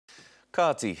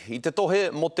Kāti, I te tohe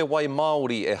mo te wai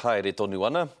Māori e haere tonu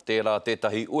ana, tērā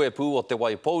tētahi uepu o te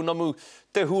wai pounamu,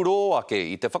 te huro ake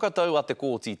I te whakatau a te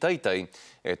kōti teitei,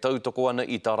 e tautoko ana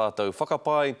I tā rātou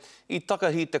whakapai, I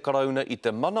takahi te karauna I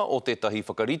te mana o tētahi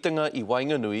whakaritenga I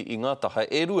Wainganui I ngā taha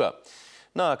e rua.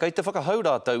 Nā, kei te whakahau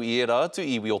rātou I e rā atu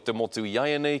iwi o te motu I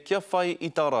ai kia whai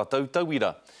I tā rātou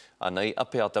tauira. Anei a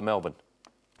Peata Melbourne.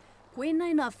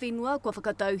 Koenei nā whenua kua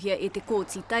whakatauhia e te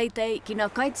kōti teitei ki ngā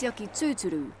kaitiaki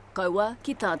tūturu, kaua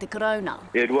ki tā te karauna.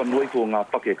 E rua noi ko ngā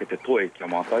pake ke te toe kia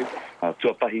mātou.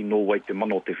 Tuatahi no wai te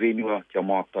mana o te whenua kia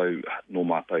mātou no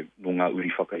ngā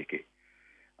uri whakaeke.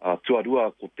 Tuarua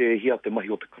ko te hia te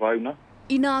mahi o te karauna.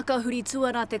 I nā ka huri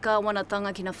tuara te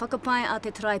kāwanatanga ki ngā whakapai a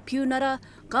te tribunal,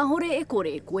 ka hore e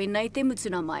kore koenei te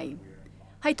mutuna mai.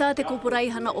 Hei tā te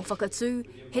koporeihana o Whakatu,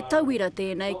 he tauira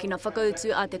tēnei ki ngā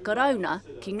whakautu a te karauna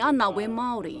ki ngā nawe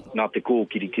Māori. Nā te kō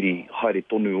kirikiri haere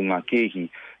tonu o ngā kehi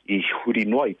I huri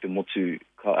noai te motu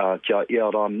kia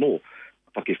ea rā no,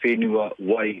 take whenua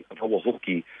wai rawa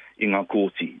hoki I ngā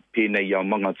kōti. Pēnei ia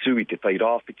manga tū I te tai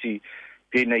rāwhiti,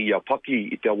 pēnei ia paki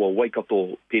I te awa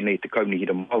waikato, pēnei te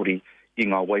kaunihira Māori I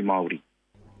ngā wai Māori.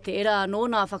 Tērā anō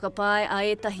nā whakapai a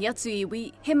etahi atu iwi,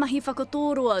 he mahi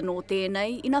whakatoroa no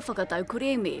tēnei I ngā whakatau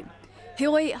kureme.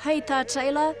 Heoi, hei tā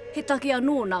Taylor, he take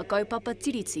anō nā kaupapa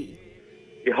tiriti.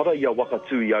 E hara ia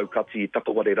Whakatu I au kati I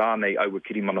takaware rānei au e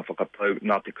kirimana whakatau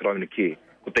nā te karauna kē.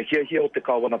 Ko te hiahia o te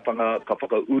kāwanatanga, ka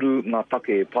whakauru ngā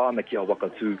take e pāna ki a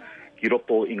Whakatu ki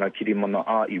roto I ngā kirimana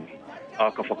a iwi,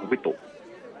 a ka whakawito.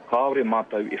 Kāore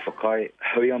mātou e whakai,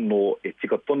 hui anō e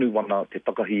tika tonu wana te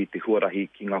takahi te huarahi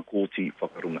ki ngā kōti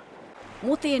whakarunga.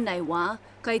 Mō tēnei wā,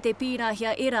 kei te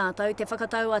pīrahia e rātou te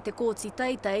whakatau a te kōti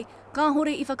teitei, ka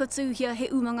hore I whakatūhia he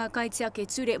umanga kaitiake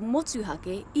ture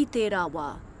motuhake I tērā wā.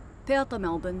 Peata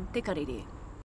Melbourne, te karere.